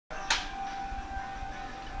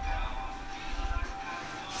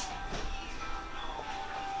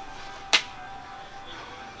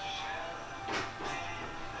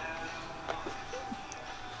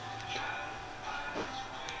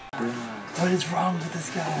What is wrong with this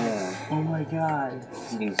guy? Yeah. Oh my god.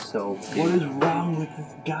 He's so big. What is wrong with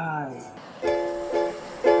this guy?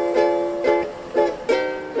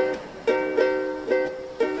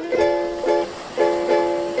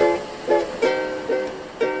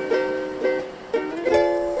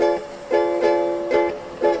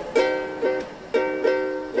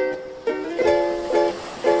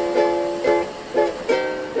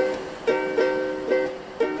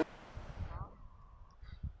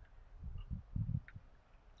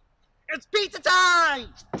 It's pizza time!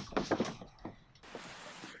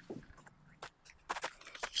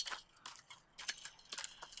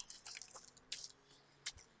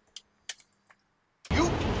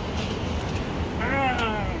 You?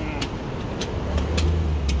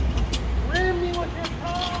 Ram me with your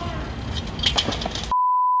car!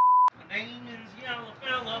 My name is Yella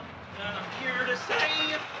Fella, and I'm here to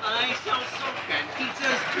say I sell soap and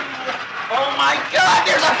pizzas too. Oh my god,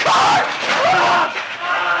 there's a car! Ah!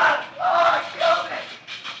 Ah! Oh, kill me!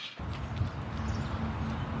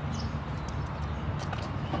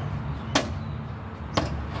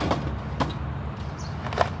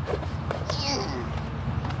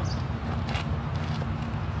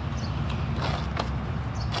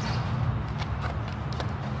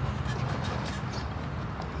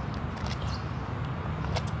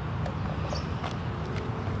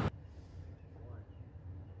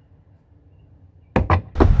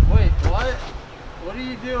 Wait, what? What are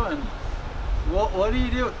you doing? What are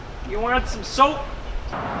you doing? You want some soap?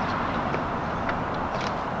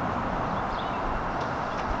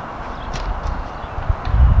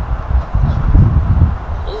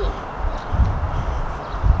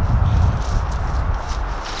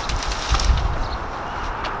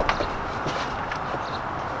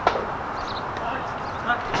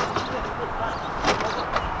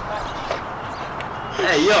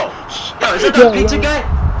 Hey, yo, is that the pizza guy?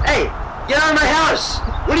 Hey, get out of my house!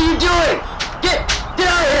 What are you doing? Get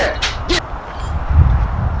out of here!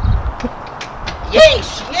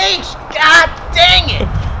 Yeesh! Yeesh! God dang it!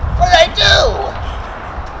 What did I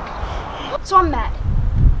do? So I'm mad.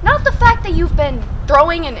 Not the fact that you've been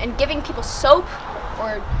throwing and giving people soap,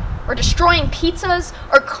 or destroying pizzas,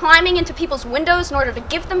 or climbing into people's windows in order to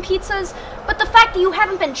give them pizzas, but the fact that you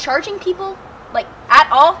haven't been charging people, like, at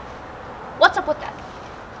all. What's up with that?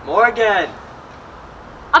 Morgan!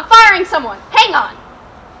 I'm firing someone! Hang on!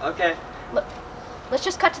 Okay. Look, let's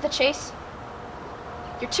just cut to the chase.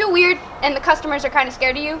 You're too weird, and the customers are kind of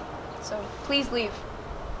scared of you, so please leave.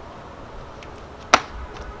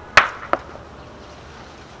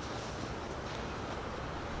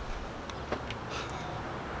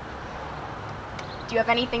 Do you have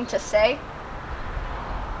anything to say?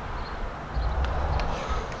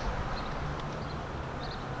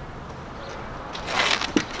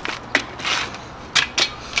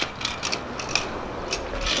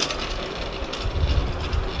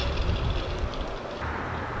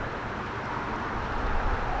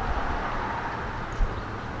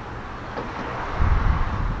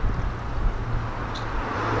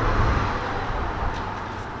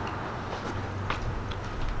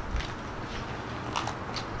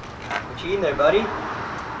 What you eating there, buddy?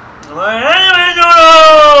 Miami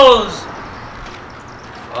noodles!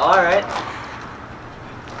 Alright.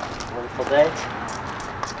 Wonderful day.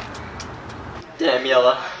 Damn,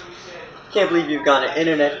 Yella. Can't believe you've gone to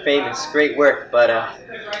internet famous. Great work, but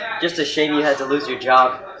just a shame you had to lose your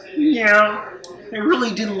job. Yeah, I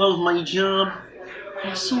really did love my job. It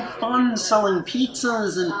was so fun selling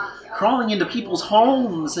pizzas and crawling into people's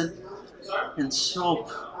homes and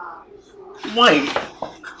soap. Wait,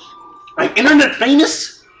 I'm internet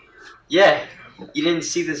famous? Yeah, you didn't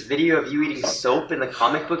see this video of you eating soap in the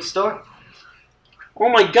comic book store? Oh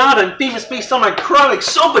my god, I'm famous based on my chronic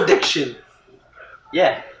soap addiction.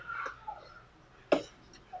 Yeah.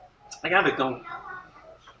 I gotta go.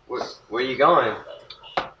 Where are you going?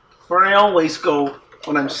 Where I always go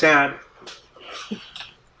when I'm sad.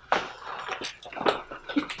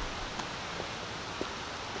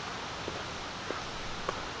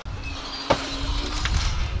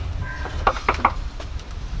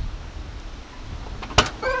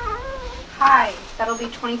 Hi, that'll be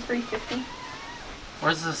 $23.50.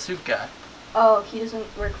 Where's the suit guy? Oh, he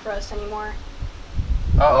doesn't work for us anymore.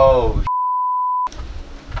 Uh-oh.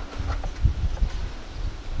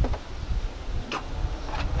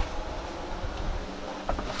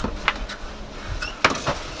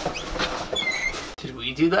 Did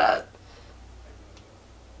we do that?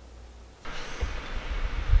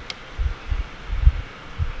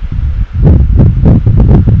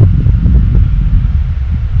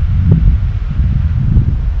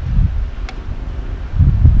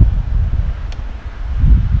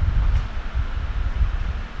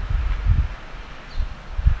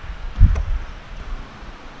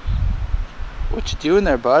 What you doing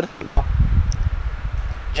there, bud?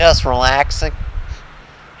 Just relaxing.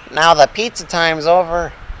 Now that pizza time's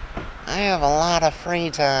over, I have a lot of free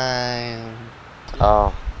time. Oh,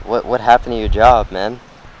 what happened to your job, man?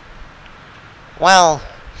 Well,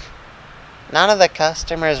 none of the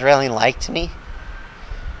customers really liked me.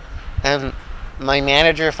 And my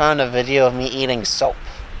manager found a video of me eating soap.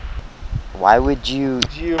 Why would you...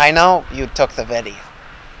 I know you took the video.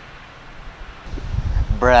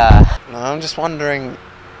 Bruh. I'm just wondering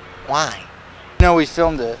why. No, we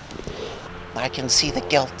filmed it. I can see the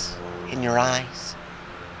guilt in your eyes.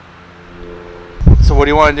 So what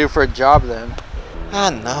do you want to do for a job then? I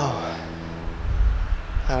don't know.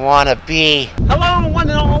 I want to be... Hello, one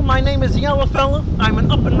and all. My name is Yella Fella. I'm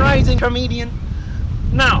an up-and-rising comedian.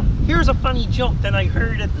 Now, here's a funny joke that I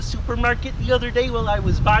heard at the supermarket the other day while I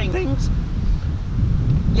was buying things.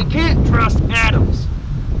 You can't trust atoms.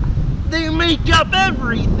 They make up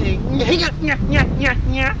everything.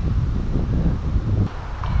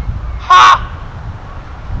 Ha!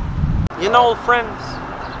 You know, friends,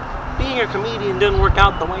 being a comedian didn't work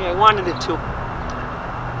out the way I wanted it to.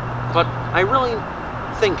 But I really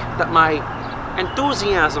think that my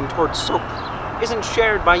enthusiasm towards soap isn't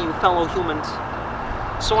shared by you fellow humans.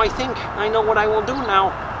 So I think I know what I will do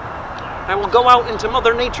now. I will go out into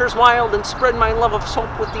Mother Nature's wild and spread my love of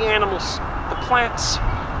soap with the animals, the plants,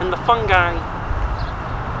 and the fungi.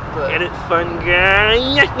 Get it, fungi?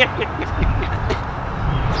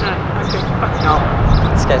 No.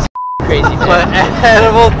 This guy's crazy, man. But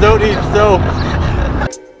animals don't eat soap.